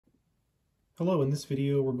Hello, in this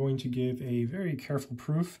video we're going to give a very careful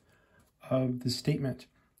proof of the statement.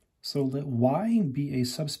 So let Y be a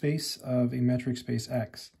subspace of a metric space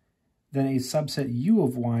X. Then a subset U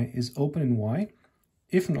of Y is open in Y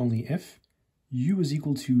if and only if U is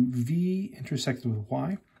equal to V intersected with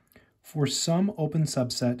Y for some open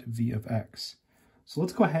subset V of X. So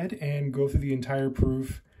let's go ahead and go through the entire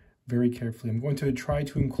proof very carefully. I'm going to try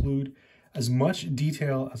to include as much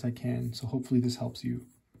detail as I can, so hopefully this helps you.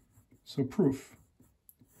 So proof.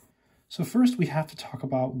 So first we have to talk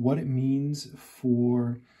about what it means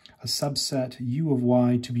for a subset U of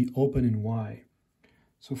Y to be open in Y.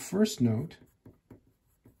 So first note,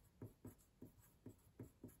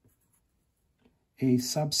 a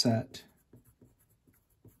subset,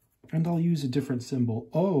 and I'll use a different symbol,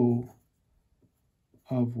 O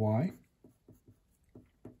of Y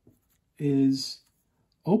is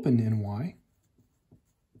open in Y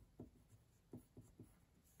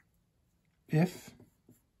if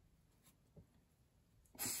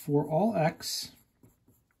for all X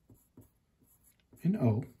in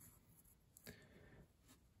O,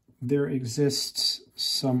 there exists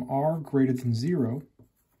some R greater than 0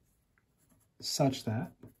 such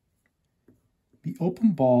that the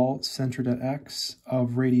open ball centered at X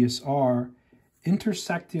of radius R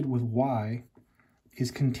intersected with Y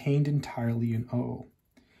is contained entirely in O.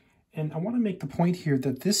 And I want to make the point here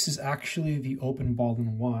that this is actually the open ball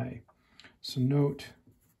in Y. So note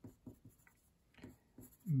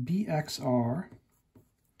BXR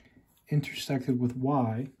intersected with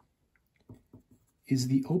Y is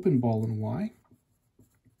the open ball in Y.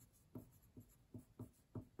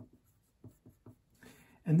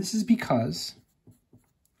 And this is because,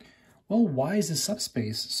 well, Y is a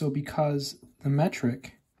subspace. So because the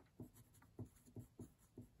metric,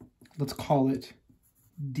 let's call it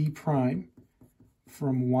D prime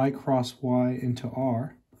from Y cross Y into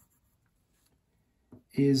R,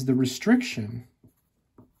 is the restriction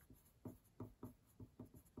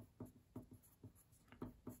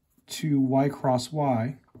to Y cross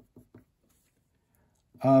Y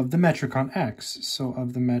of the metric on X, so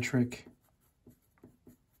of the metric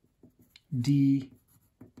D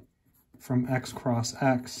from X cross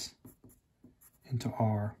X into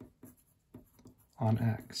R on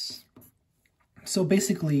X. So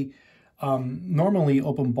basically, normally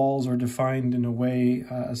open balls are defined in a way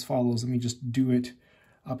as follows. Let me just do it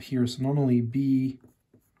up here. So normally BXR,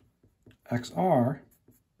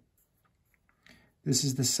 this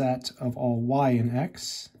is the set of all Y in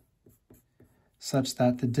X, such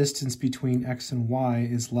that the distance between X and Y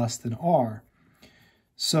is less than R.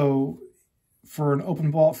 So for an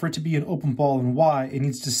open ball, for it to be an open ball in Y, it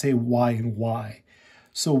needs to say Y in Y.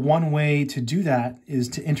 So one way to do that is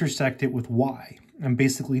to intersect it with Y. And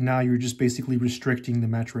basically now you're just basically restricting the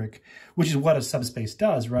metric, which is what a subspace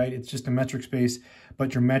does, right? It's just a metric space,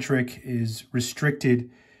 but your metric is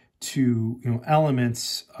restricted to,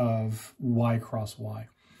 elements of Y cross Y.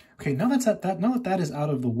 Okay, now that that is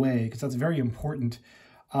out of the way, because that's very important,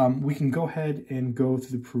 we can go ahead and go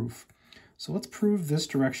through the proof. So let's prove this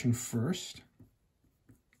direction first.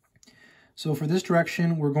 So for this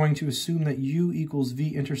direction, we're going to assume that U equals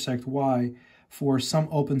V intersect Y for some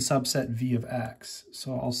open subset V of X.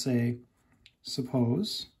 So I'll say,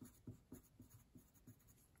 suppose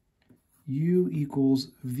U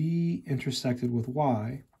equals V intersected with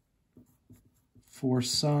Y for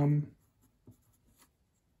some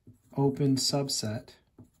open subset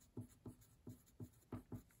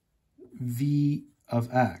V of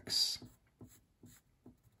X.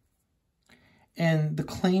 And the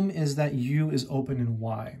claim is that U is open in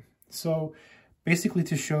Y. So basically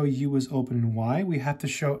to show U is open in Y, we have to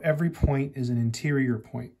show every point is an interior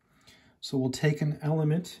point. So we'll take an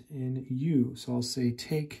element in U. So I'll say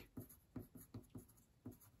take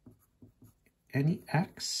any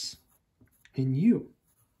X in U.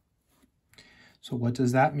 So what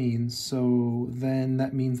does that mean? So then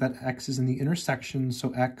that means that X is in the intersection.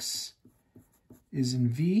 So X is in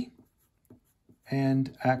V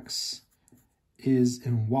and X is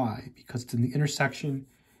in Y. Because it's in the intersection,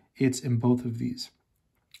 it's in both of these.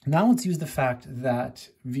 Now let's use the fact that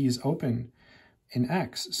V is open in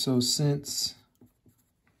X. So since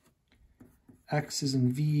X is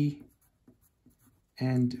in V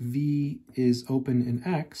and V is open in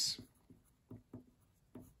X,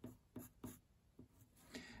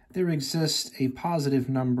 there exists a positive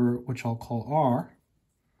number, which I'll call R,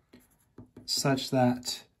 such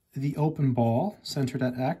that the open ball centered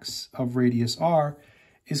at X of radius R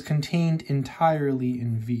is contained entirely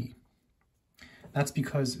in V. That's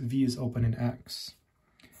because V is open in X.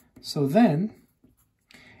 So then,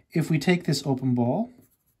 if we take this open ball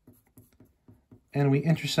and we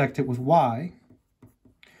intersect it with y,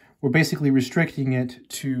 we're basically restricting it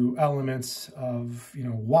to elements of,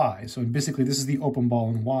 y. So basically this is the open ball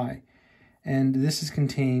in y. And this is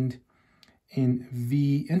contained in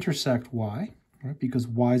v intersect y, right? Because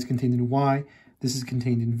y is contained in y, this is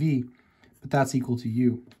contained in v, but that's equal to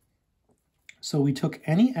u. So we took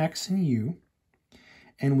any x in u,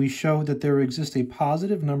 and we showed that there exists a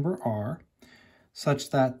positive number r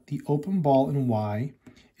such that the open ball in y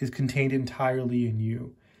is contained entirely in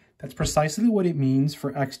u. That's precisely what it means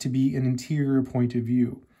for x to be an interior point of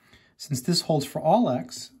view. Since this holds for all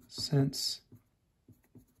x, since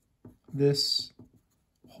this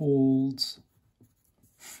holds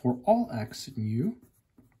for all x in u,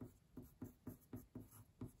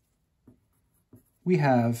 we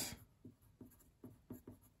have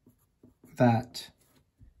that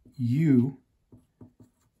u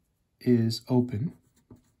is open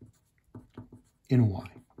in y.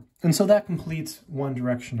 And so that completes one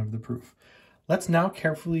direction of the proof. Let's now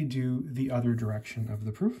carefully do the other direction of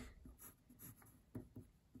the proof.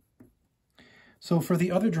 So for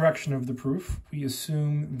the other direction of the proof, we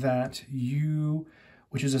assume that u,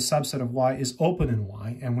 which is a subset of y, is open in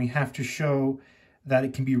y, and we have to show that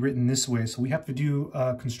it can be written this way. So we have to do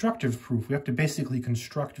a constructive proof. We have to basically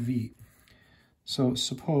construct v. So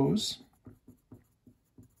suppose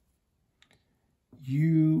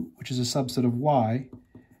u, which is a subset of y,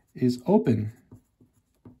 is open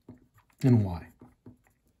in y.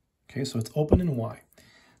 Okay, so it's open in y.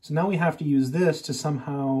 So now we have to use this to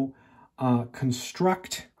somehow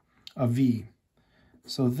construct a v.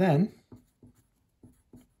 So then,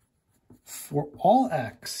 for all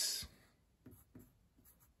x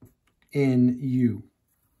in u,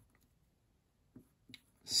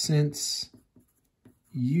 since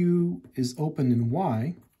u is open in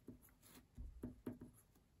y,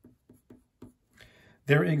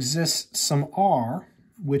 there exists some r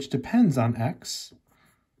which depends on x,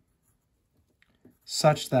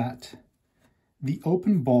 such that the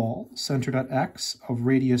open ball centered at x of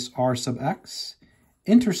radius r sub x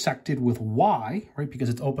intersected with y, right, because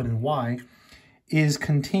it's open in y, is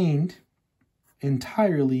contained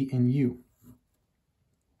entirely in u.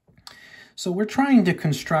 So we're trying to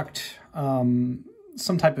construct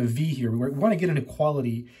some type of v here. We want to get an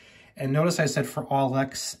equality. And notice I said for all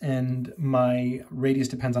x and my radius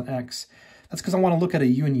depends on x. That's because I want to look at a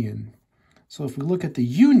union. So if we look at the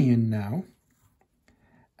union now,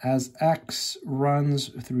 as x runs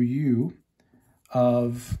through u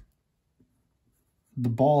of the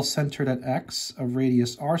ball centered at x of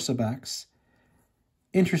radius r sub x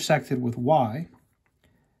intersected with y,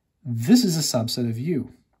 this is a subset of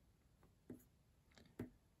u.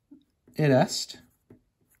 It est.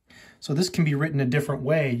 So this can be written a different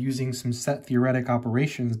way using some set theoretic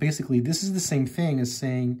operations. Basically, this is the same thing as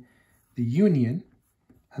saying the union,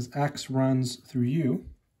 as x runs through u,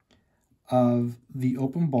 of the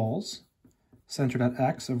open balls centered at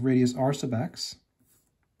x of radius r sub x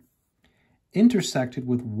intersected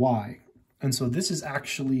with y. And so this is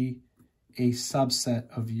actually a subset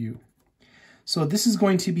of u. So this is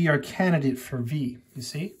going to be our candidate for v, you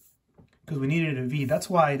see? Because we needed a v. That's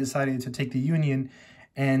why I decided to take the union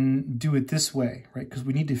and do it this way, right? Because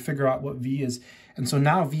we need to figure out what v is. And so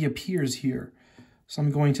now v appears here. So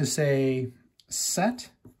I'm going to say set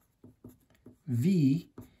v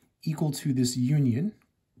equal to this union.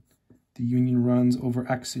 The union runs over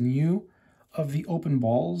x and u of the open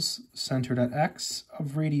balls centered at x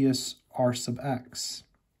of radius r sub x.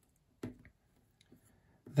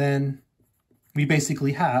 Then we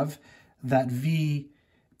basically have that v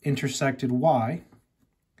intersected y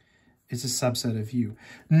is a subset of u.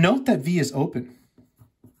 Note that v is open.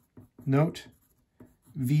 Note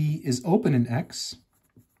v is open in x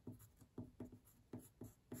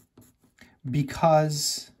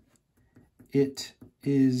because it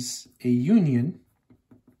is a union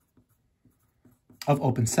of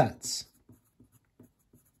open sets.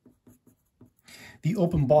 The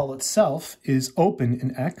open ball itself is open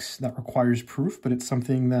in x. That requires proof, but it's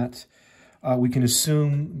something that we can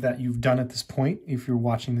assume that you've done at this point if you're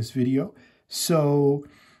watching this video. So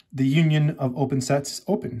the union of open sets is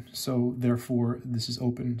open, so therefore this is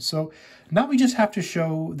open. So now we just have to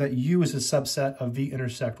show that u is a subset of v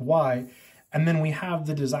intersect y, and then we have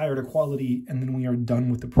the desired equality, and then we are done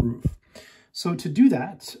with the proof. So to do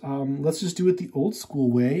that, let's just do it the old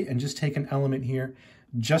school way and just take an element here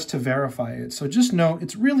just to verify it. So just note,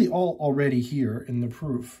 it's really all already here in the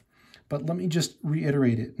proof, but let me just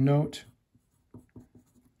reiterate it. Note,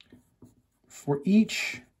 for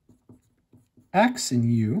each x in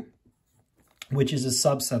u, which is a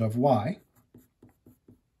subset of y,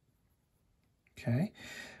 okay,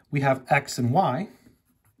 we have x and y.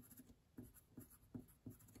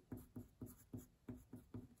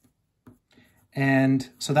 And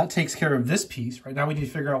so that takes care of this piece, right? Now we need to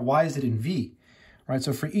figure out why is it in V, right?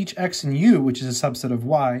 So for each x and u, which is a subset of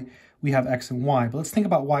y, we have x and y. But let's think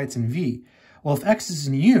about why it's in V. Well, if x is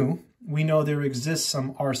in u, we know there exists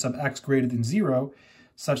some r sub x greater than 0,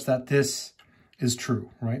 such that this is true,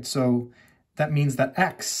 right? So that means that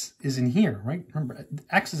x is in here, right? Remember,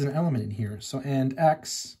 x is an element in here. So, and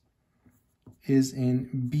x is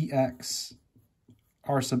in bx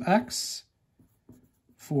r sub x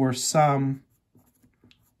for some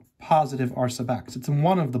positive r sub x. It's in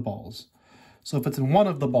one of the balls. So if it's in one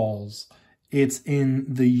of the balls, it's in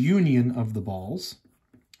the union of the balls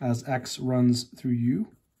as x runs through u.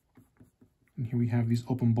 And here we have these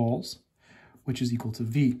open balls, which is equal to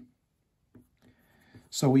v.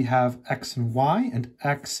 So we have x in y and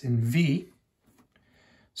x in v.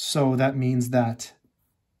 So that means that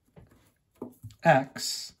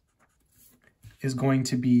x is going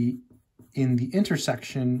to be in the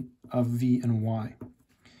intersection of v and y.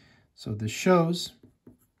 So this shows,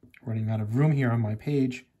 running out of room here on my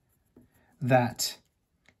page, that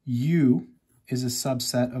u is a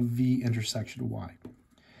subset of v intersection y.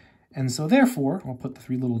 And so therefore, I'll put the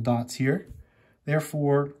 3 little dots here,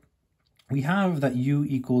 therefore we have that u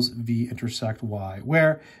equals v intersect y,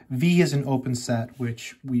 where v is an open set,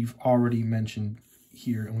 which we've already mentioned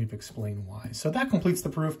here and we've explained why. So that completes the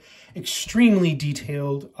proof. Extremely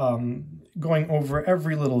detailed, going over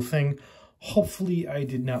every little thing. Hopefully I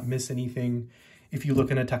did not miss anything. If you look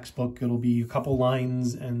in a textbook, it'll be a couple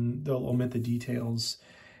lines and they'll omit the details.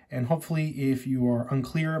 And hopefully if you are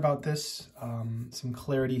unclear about this, some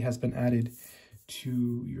clarity has been added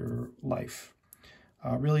to your life.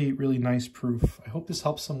 Really, really nice proof. I hope this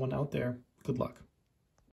helps someone out there. Good luck.